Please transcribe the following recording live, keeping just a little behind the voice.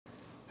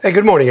Hey,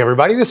 good morning,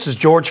 everybody. This is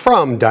George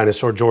from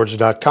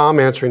DinosaurGeorge.com,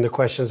 answering the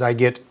questions I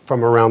get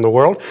from around the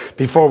world.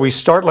 Before we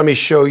start, let me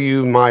show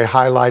you my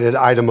highlighted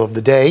item of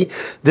the day.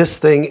 This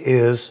thing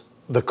is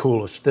the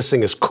coolest. This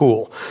thing is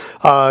cool.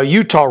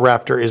 Utah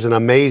Raptor is an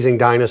amazing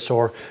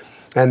dinosaur,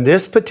 and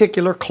this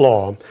particular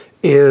claw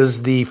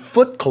is the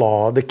foot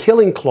claw, the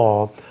killing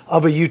claw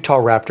of a Utah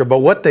Raptor. But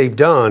what they've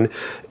done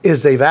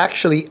is they've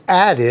actually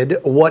added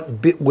what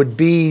would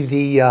be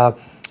the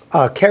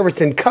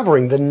keratin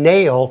covering, the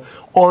nail,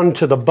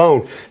 onto the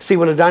bone. See,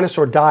 when a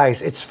dinosaur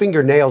dies, its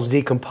fingernails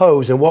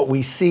decompose, and what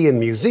we see in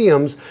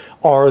museums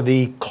are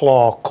the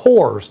claw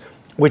cores,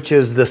 which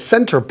is the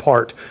center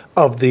part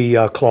of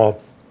the claw.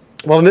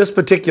 Well, in this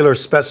particular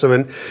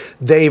specimen,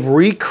 they've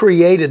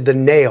recreated the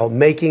nail,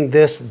 making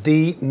this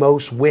the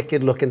most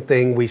wicked looking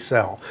thing we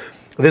sell.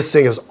 This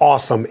thing is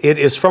awesome. It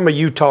is from a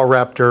Utah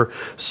Raptor,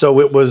 so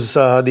it was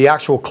the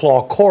actual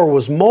claw core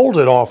was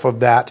molded off of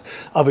that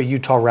of a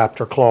Utah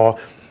Raptor claw.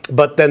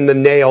 But then the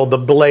nail, the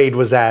blade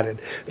was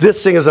added.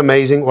 This thing is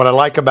amazing. What I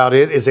like about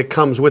it is it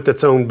comes with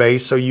its own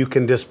base, so you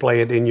can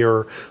display it in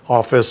your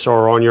office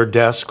or on your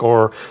desk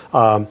or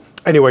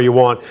anywhere you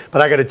want.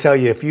 But I got to tell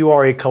you, if you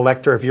are a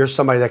collector, if you're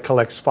somebody that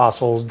collects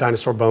fossils,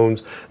 dinosaur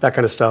bones, that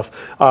kind of stuff,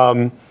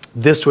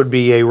 this would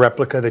be a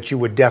replica that you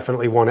would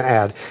definitely want to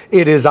add.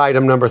 It is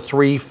item number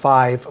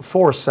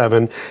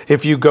 3547.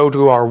 If you go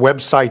to our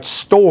website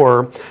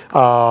store,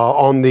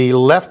 on the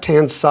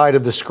left-hand side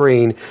of the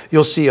screen,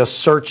 you'll see a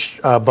search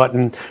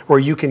button where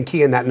you can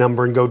key in that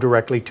number and go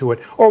directly to it.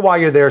 Or while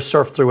you're there,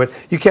 surf through it.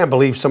 You can't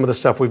believe some of the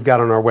stuff we've got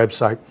on our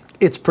website.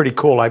 It's pretty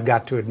cool, I've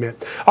got to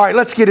admit. All right,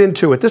 let's get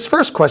into it. This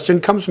first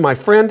question comes from my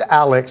friend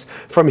Alex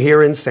from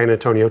here in San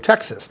Antonio,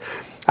 Texas.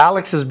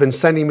 Alex has been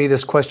sending me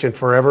this question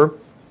forever.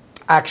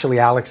 Actually,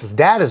 Alex's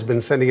dad has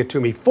been sending it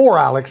to me for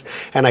Alex,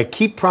 and I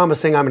keep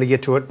promising I'm going to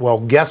get to it. Well,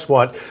 guess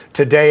what?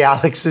 Today,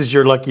 Alex, is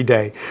your lucky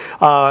day.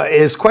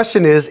 His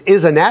question is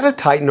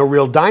Anatotitan a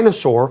real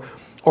dinosaur,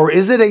 or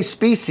is it a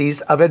species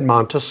of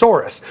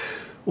Anatosaurus?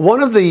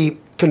 One of the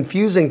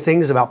confusing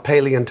things about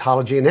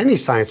paleontology, and any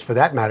science for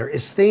that matter,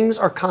 is things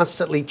are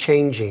constantly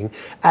changing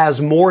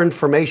as more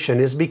information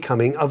is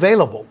becoming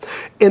available.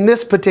 In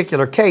this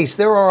particular case,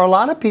 there are a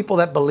lot of people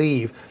that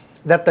believe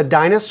that the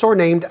dinosaur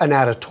named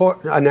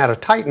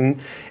Anatotitan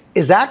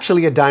is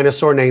actually a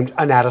dinosaur named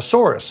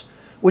Anatosaurus,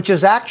 which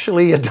is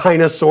actually a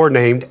dinosaur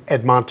named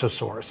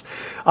Edmontosaurus.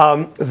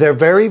 They're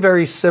very,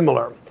 very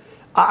similar.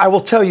 I will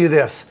tell you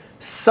this.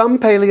 Some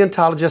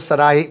paleontologists that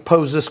I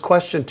posed this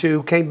question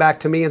to came back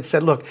to me and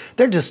said, look,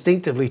 they're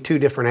distinctively two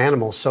different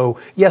animals. So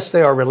yes,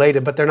 they are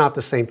related, but they're not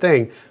the same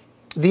thing.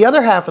 The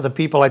other half of the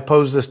people I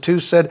posed this to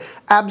said,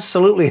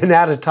 absolutely,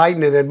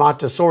 Anatotitan and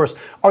Edmontosaurus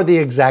are the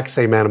exact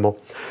same animal.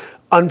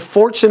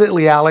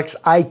 Unfortunately, Alex,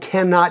 I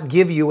cannot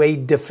give you a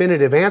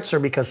definitive answer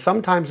because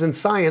sometimes in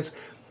science,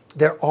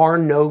 there are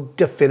no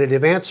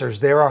definitive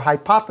answers. There are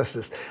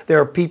hypotheses. There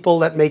are people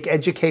that make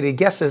educated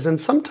guesses, and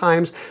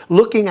sometimes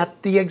looking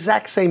at the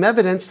exact same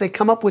evidence, they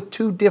come up with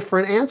two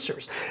different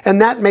answers.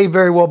 And that may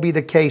very well be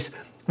the case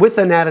with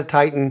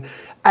Anatotitan.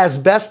 As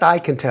best I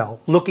can tell,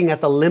 looking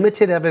at the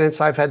limited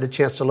evidence I've had the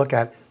chance to look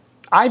at,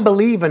 I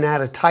believe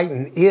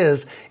Anatotitan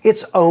is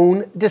its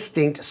own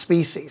distinct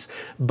species,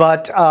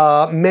 but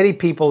many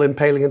people in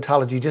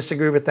paleontology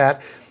disagree with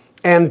that.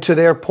 And to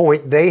their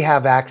point, they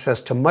have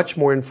access to much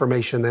more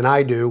information than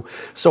I do.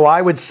 So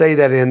I would say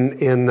that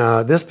in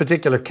this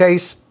particular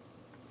case,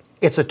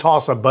 it's a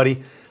toss-up,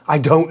 buddy. I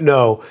don't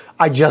know.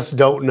 I just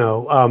don't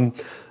know.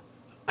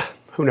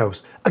 Who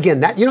knows? Again,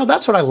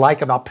 that's what I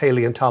like about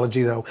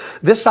paleontology, though.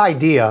 This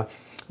idea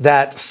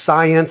that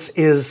science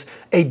is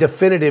a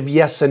definitive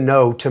yes and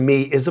no, to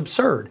me, is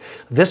absurd.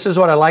 This is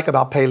what I like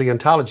about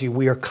paleontology.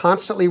 We are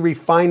constantly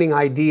refining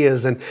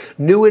ideas, and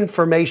new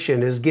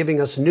information is giving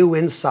us new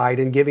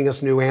insight and giving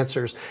us new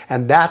answers.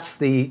 And that's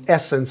the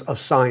essence of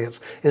science,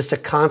 is to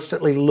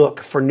constantly look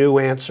for new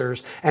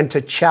answers and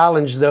to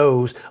challenge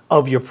those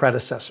of your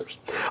predecessors.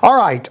 All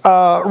right,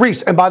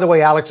 Reese, and by the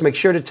way, Alex, make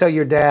sure to tell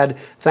your dad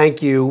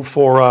thank you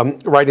for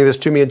writing this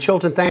to me. And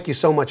Chilton, thank you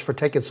so much for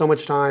taking so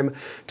much time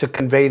to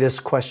convey this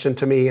question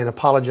to me, and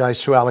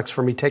apologize to Alex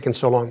for me taking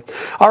so long.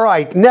 All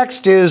right,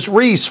 next is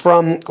Reese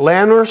from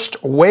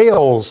Lanhurst,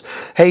 Wales.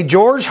 Hey,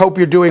 George, hope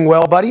you're doing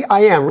well, buddy.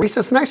 I am. Reese,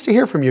 it's nice to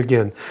hear from you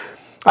again.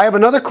 I have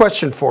another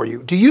question for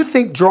you. Do you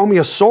think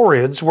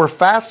Dromaeosaurids were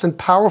fast and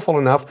powerful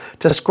enough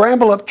to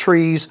scramble up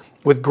trees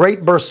with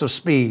great bursts of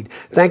speed?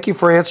 Thank you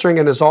for answering,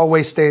 and as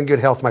always, stay in good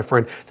health, my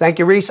friend. Thank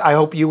you, Reese. I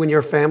hope you and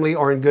your family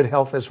are in good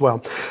health as well.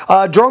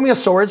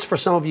 Dromaeosaurids, for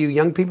some of you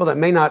young people that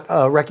may not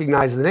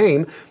recognize the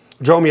name,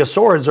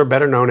 Dromaeosaurids are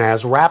better known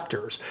as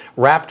raptors.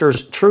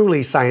 Raptors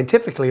truly,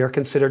 scientifically, are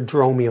considered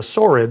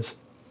dromaeosaurids.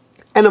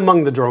 And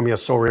among the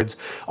Dromaeosaurids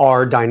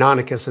are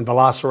Deinonychus and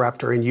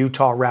Velociraptor and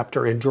Utah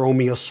Raptor and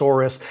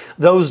Dromaeosaurus.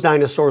 Those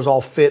dinosaurs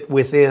all fit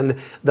within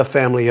the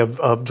family of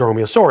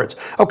Dromaeosaurids.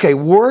 Okay,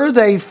 were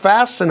they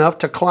fast enough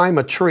to climb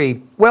a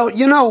tree? Well,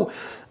 you know,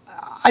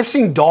 I've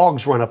seen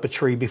dogs run up a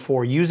tree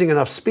before using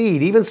enough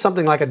speed, even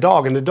something like a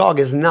dog, and the dog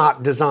is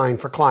not designed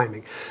for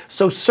climbing.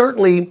 So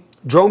certainly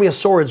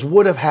Dromaeosaurs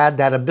would have had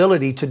that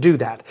ability to do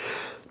that.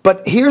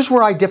 But here's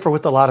where I differ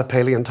with a lot of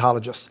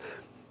paleontologists.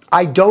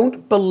 I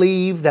don't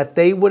believe that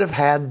they would have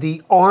had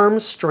the arm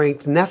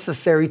strength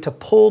necessary to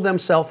pull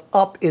themselves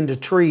up into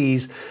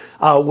trees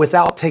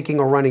without taking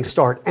a running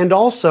start. And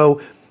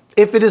also,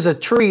 if it is a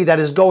tree that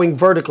is going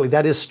vertically,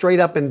 that is straight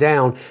up and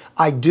down,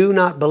 I do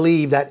not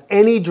believe that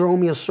any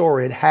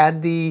dromaeosaurid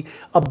had the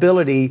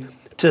ability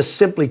to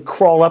simply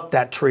crawl up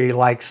that tree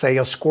like, say,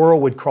 a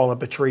squirrel would crawl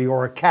up a tree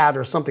or a cat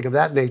or something of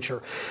that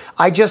nature.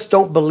 I just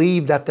don't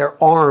believe that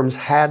their arms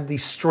had the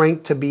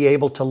strength to be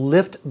able to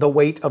lift the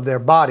weight of their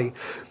body.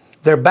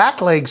 Their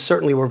back legs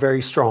certainly were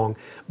very strong,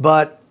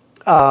 but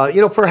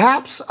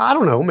perhaps, I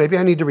don't know, maybe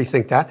I need to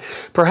rethink that.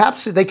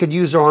 Perhaps they could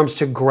use their arms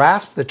to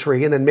grasp the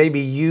tree and then maybe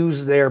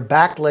use their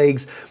back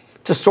legs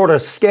to sort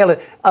of scale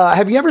it.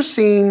 Have you ever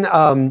seen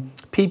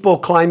people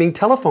climbing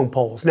telephone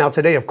poles? Now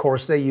today, of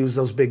course, they use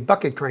those big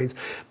bucket cranes.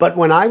 But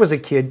when I was a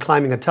kid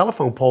climbing a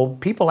telephone pole,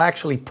 people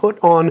actually put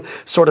on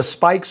sort of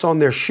spikes on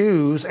their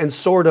shoes and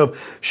sort of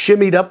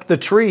shimmied up the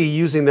tree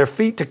using their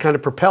feet to kind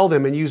of propel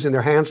them and using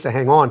their hands to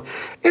hang on.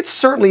 It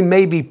certainly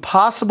may be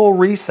possible,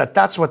 Reese, that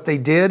that's what they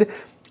did.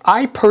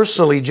 I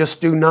personally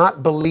just do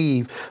not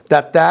believe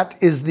that that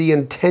is the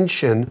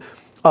intention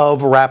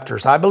of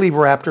raptors. I believe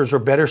raptors are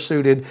better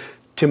suited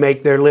to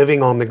make their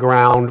living on the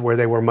ground where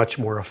they were much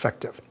more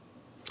effective.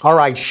 All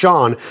right,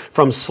 Sean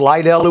from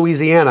Slidell,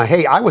 Louisiana.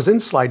 Hey, I was in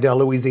Slidell,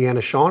 Louisiana,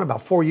 Sean,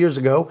 about 4 years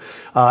ago.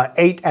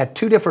 Ate at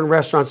 2 different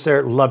restaurants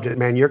there. Loved it,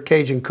 man. Your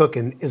Cajun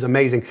cooking is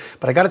amazing.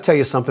 But I got to tell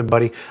you something,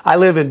 buddy. I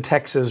live in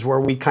Texas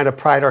where we kind of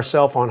pride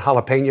ourselves on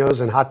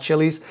jalapenos and hot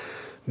chilies.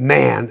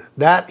 Man,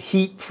 that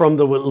heat from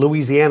the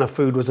Louisiana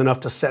food was enough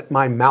to set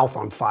my mouth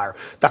on fire.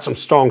 That's some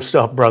strong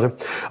stuff, brother.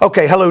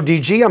 Okay, hello,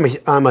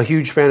 DG. I'm a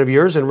huge fan of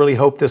yours and really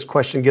hope this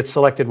question gets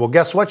selected. Well,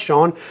 guess what,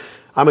 Sean?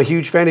 I'm a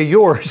huge fan of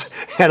yours,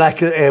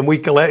 and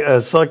we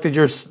selected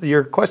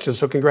your question,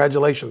 so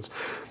congratulations.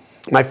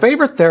 My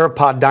favorite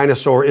theropod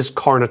dinosaur is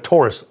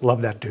Carnotaurus.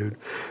 Love that dude.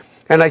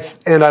 And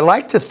I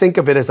like to think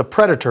of it as a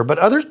predator, but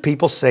other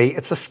people say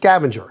it's a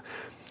scavenger.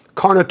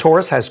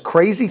 Carnotaurus has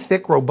crazy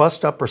thick,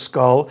 robust upper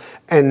skull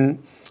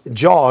and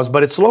jaws,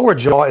 but its lower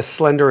jaw is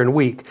slender and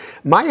weak.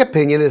 My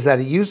opinion is that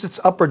it used its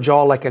upper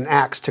jaw like an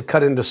axe to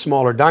cut into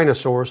smaller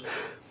dinosaurs,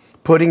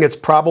 putting its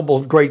probable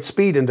great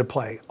speed into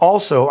play.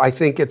 Also, I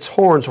think its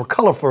horns were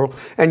colorful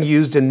and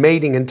used in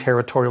mating and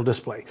territorial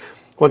display.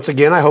 Once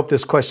again, I hope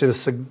this question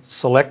is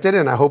selected,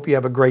 and I hope you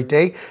have a great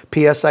day.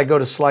 P.S. I go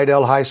to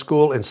Slidell High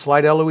School in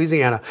Slidell,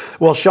 Louisiana.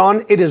 Well,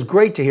 Sean, it is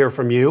great to hear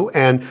from you,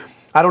 and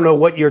I don't know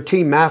what your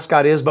team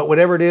mascot is, but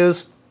whatever it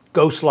is,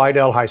 go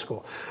Slidell High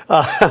School.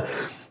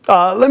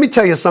 Let me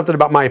tell you something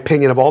about my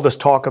opinion of all this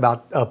talk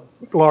about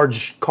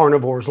large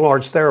carnivores,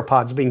 large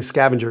theropods being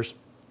scavengers.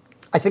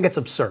 I think it's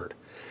absurd.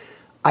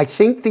 I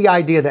think the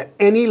idea that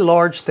any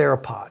large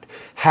theropod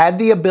had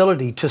the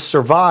ability to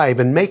survive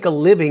and make a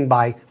living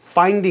by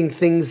finding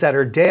things that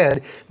are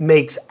dead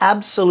makes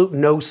absolute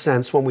no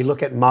sense when we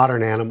look at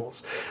modern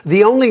animals.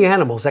 The only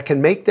animals that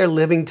can make their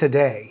living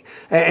today,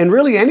 and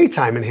really any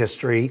time in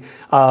history,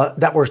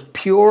 that were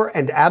pure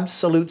and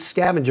absolute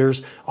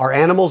scavengers are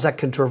animals that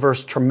can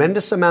traverse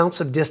tremendous amounts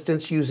of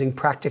distance using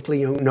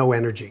practically no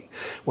energy.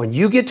 When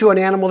you get to an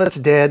animal that's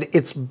dead,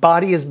 its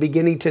body is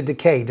beginning to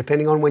decay,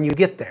 depending on when you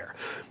get there.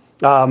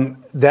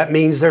 That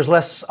means there's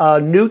less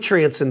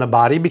nutrients in the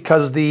body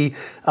because the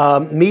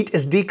meat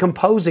is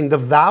decomposing. The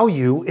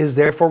value is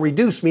therefore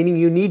reduced, meaning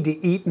you need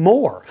to eat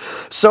more.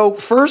 So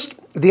first,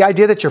 the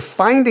idea that you're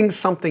finding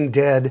something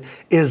dead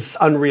is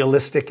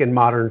unrealistic in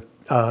modern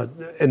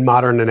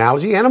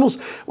analogy. Animals,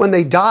 when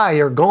they die,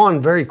 are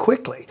gone very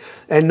quickly.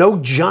 And no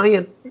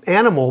giant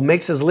animal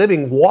makes his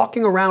living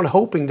walking around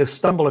hoping to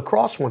stumble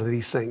across one of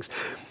these things.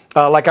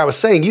 Like I was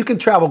saying, you can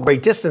travel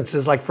great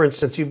distances. Like, for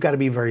instance, you've got to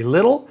be very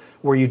little,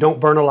 where you don't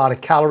burn a lot of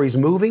calories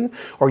moving,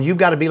 or you've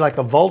got to be like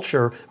a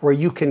vulture, where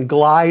you can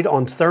glide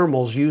on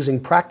thermals using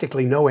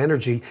practically no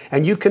energy,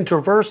 and you can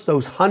traverse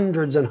those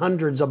hundreds and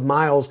hundreds of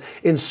miles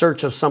in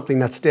search of something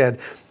that's dead.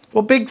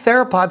 Well, big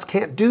theropods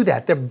can't do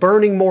that. They're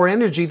burning more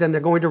energy than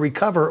they're going to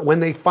recover when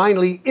they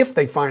finally, if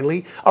they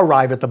finally,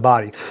 arrive at the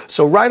body.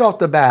 So right off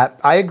the bat,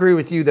 I agree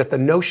with you that the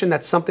notion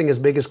that something as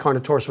big as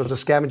Carnotaurus was a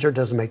scavenger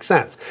doesn't make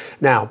sense.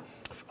 Now,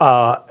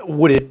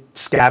 would it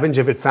scavenge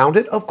if it found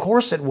it? Of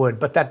course it would,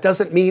 but that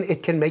doesn't mean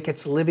it can make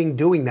its living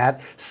doing that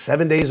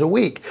 7 days a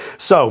week.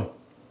 So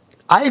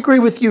I agree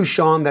with you,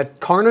 Sean, that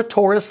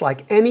Carnotaurus,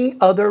 like any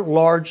other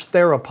large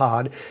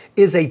theropod,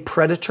 is a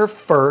predator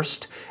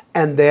first,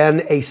 and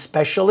then a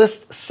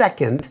specialist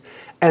second,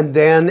 and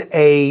then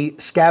a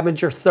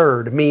scavenger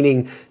third,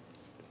 meaning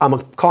I'm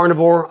a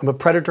carnivore, I'm a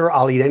predator,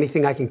 I'll eat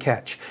anything I can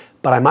catch.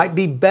 But I might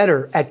be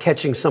better at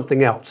catching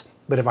something else.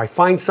 But if I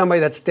find somebody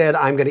that's dead,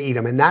 I'm going to eat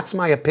them. And that's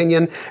my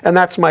opinion, and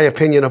that's my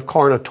opinion of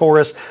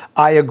Carnotaurus.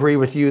 I agree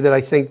with you that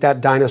I think that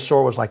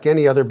dinosaur was like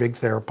any other big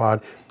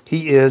theropod.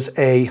 He is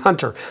a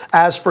hunter.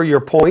 As for your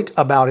point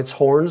about its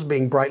horns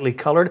being brightly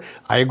colored,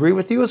 I agree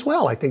with you as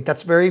well. I think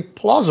that's very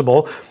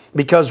plausible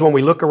because when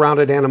we look around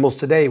at animals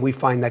today, we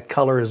find that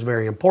color is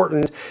very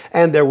important,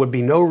 and there would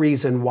be no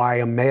reason why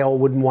a male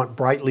wouldn't want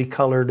brightly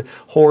colored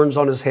horns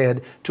on his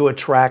head to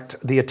attract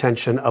the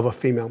attention of a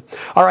female.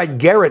 All right,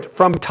 Garrett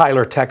from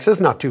Tyler, Texas,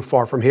 not too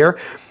far from here.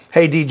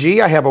 Hey,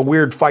 DG, I have a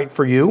weird fight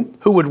for you.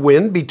 Who would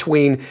win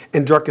between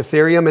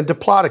Androckotherium and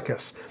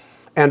Diplodocus?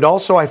 And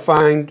also, I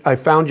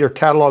found your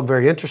catalog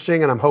very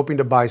interesting, and I'm hoping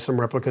to buy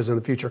some replicas in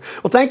the future.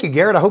 Well, thank you,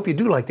 Garrett. I hope you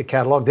do like the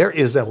catalog. There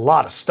is a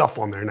lot of stuff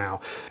on there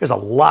now. There's a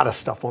lot of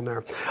stuff on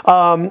there.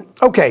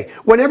 Okay,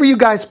 whenever you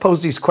guys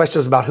pose these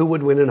questions about who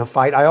would win in a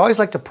fight, I always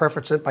like to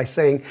preface it by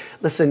saying,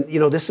 listen, you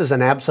know, this is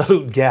an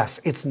absolute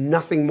guess. It's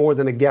nothing more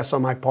than a guess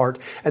on my part,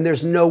 and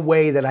there's no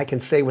way that I can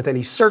say with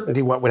any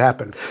certainty what would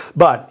happen.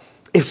 But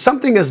if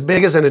something as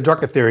big as an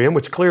Androckotherium,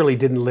 which clearly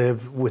didn't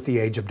live with the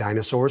age of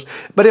dinosaurs,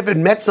 but if it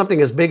met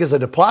something as big as a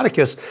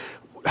Diplodocus,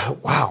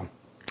 wow,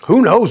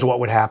 who knows what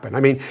would happen?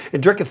 I mean,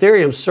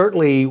 Androckotherium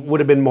certainly would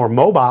have been more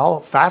mobile,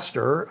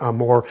 faster,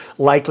 more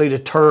likely to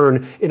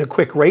turn in a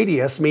quick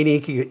radius,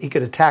 meaning he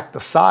could attack the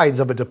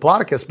sides of a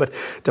Diplodocus. But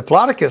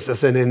Diplodocus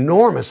is an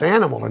enormous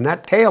animal, and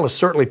that tail is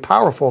certainly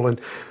powerful. And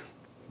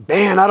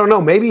man, I don't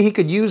know, maybe he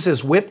could use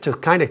his whip to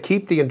kind of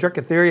keep the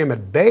Androckotherium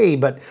at bay,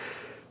 but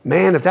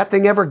man, if that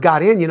thing ever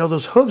got in, you know,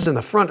 those hooves in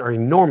the front are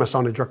enormous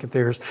on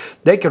Androckotheriums.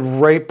 They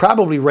could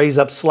probably raise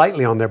up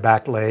slightly on their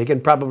back leg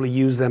and probably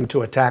use them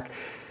to attack.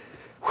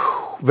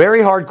 Whew.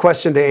 Very hard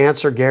question to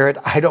answer, Garrett.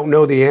 I don't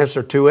know the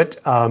answer to it.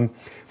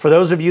 For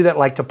those of you that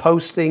like to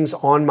post things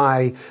on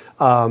my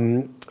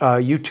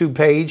YouTube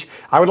page,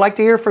 I would like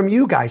to hear from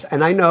you guys.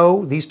 And I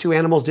know these two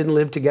animals didn't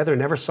live together,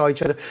 never saw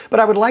each other, but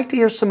I would like to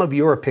hear some of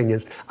your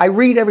opinions. I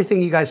read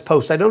everything you guys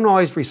post. I don't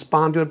always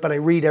respond to it, but I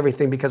read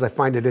everything because I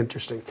find it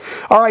interesting.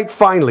 All right,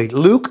 finally,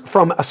 Luke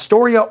from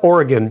Astoria,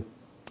 Oregon.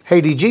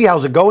 Hey, DG,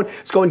 how's it going?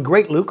 It's going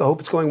great, Luke. I hope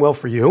it's going well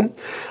for you.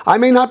 I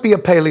may not be a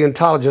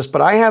paleontologist,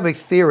 but I have a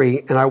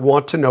theory, and I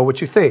want to know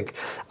what you think.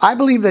 I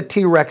believe that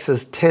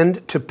T-Rexes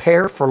tend to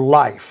pair for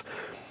life.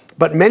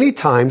 But many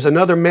times,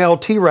 another male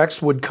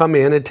T-Rex would come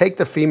in and take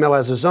the female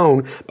as his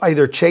own by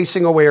either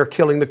chasing away or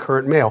killing the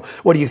current male.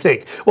 What do you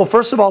think? Well,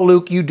 first of all,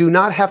 Luke, you do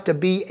not have to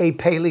be a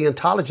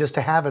paleontologist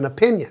to have an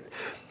opinion.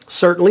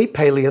 Certainly,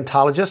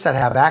 paleontologists that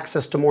have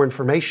access to more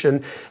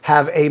information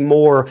have a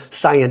more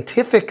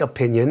scientific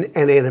opinion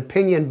and an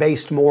opinion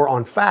based more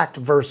on fact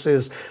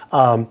versus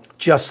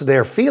just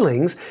their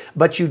feelings,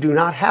 but you do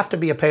not have to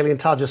be a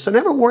paleontologist. So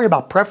never worry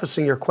about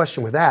prefacing your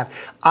question with that.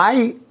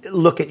 I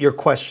look at your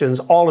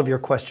questions, all of your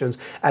questions,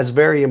 as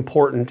very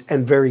important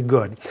and very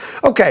good.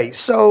 Okay,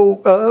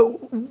 so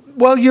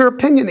well, your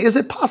opinion, is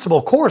it possible?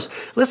 Of course.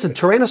 Listen,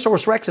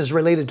 Tyrannosaurus rex is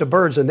related to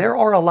birds, and there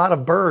are a lot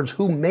of birds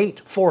who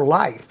mate for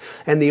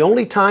life. And the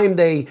only time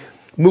they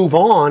move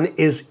on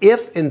is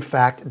if, in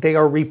fact, they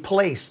are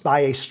replaced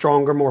by a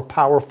stronger, more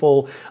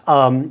powerful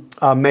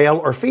male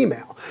or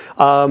female.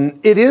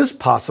 It is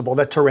possible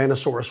that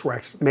Tyrannosaurus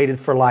rex mated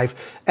for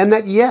life, and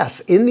that, yes,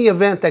 in the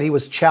event that he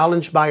was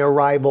challenged by a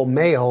rival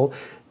male,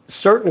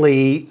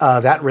 certainly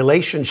that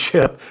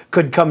relationship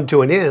could come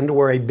to an end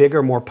where a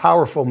bigger, more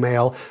powerful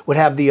male would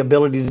have the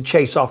ability to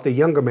chase off the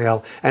younger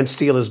male and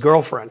steal his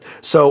girlfriend.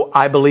 So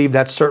I believe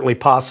that's certainly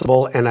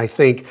possible, and I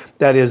think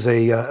that is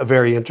a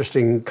very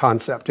interesting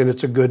concept, and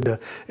it's a good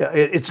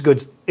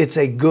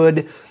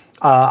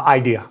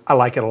idea. I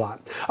like it a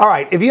lot. All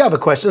right, if you have a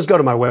question, go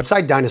to my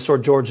website,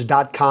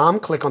 dinosaurgeorge.com.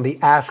 Click on the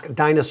Ask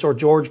Dinosaur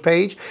George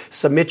page.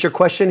 Submit your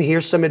question.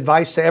 Here's some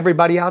advice to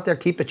everybody out there.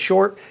 Keep it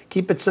short.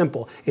 Keep it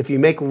simple. If you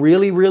make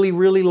really, really,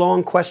 really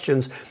long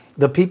questions,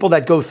 the people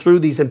that go through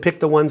these and pick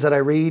the ones that I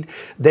read,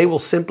 they will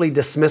simply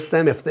dismiss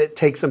them if it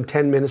takes them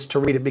 10 minutes to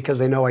read it because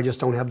they know I just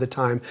don't have the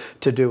time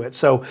to do it.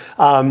 So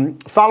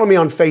follow me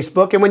on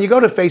Facebook. And when you go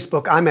to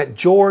Facebook, I'm at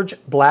George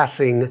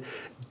Blassing,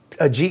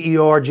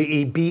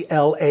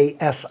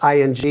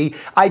 Georgeblasing.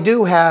 I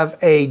do have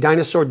a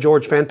Dinosaur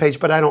George fan page,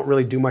 but I don't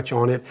really do much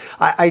on it.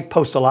 I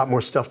post a lot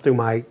more stuff through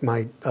my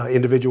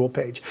individual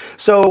page.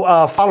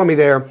 So follow me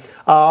there.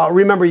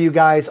 Remember, you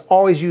guys,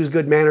 always use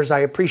good manners. I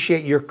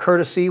appreciate your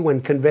courtesy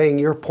when conveying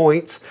your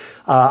points.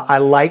 I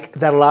like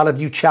that a lot of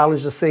you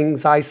challenge the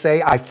things I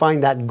say. I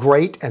find that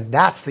great, and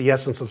that's the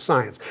essence of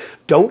science.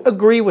 Don't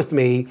agree with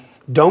me.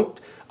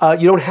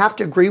 You don't have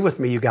to agree with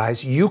me, you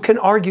guys. You can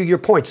argue your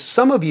points.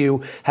 Some of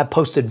you have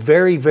posted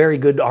very, very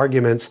good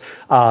arguments,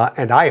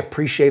 and I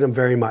appreciate them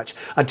very much.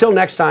 Until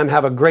next time,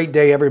 have a great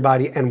day,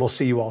 everybody, and we'll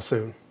see you all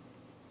soon.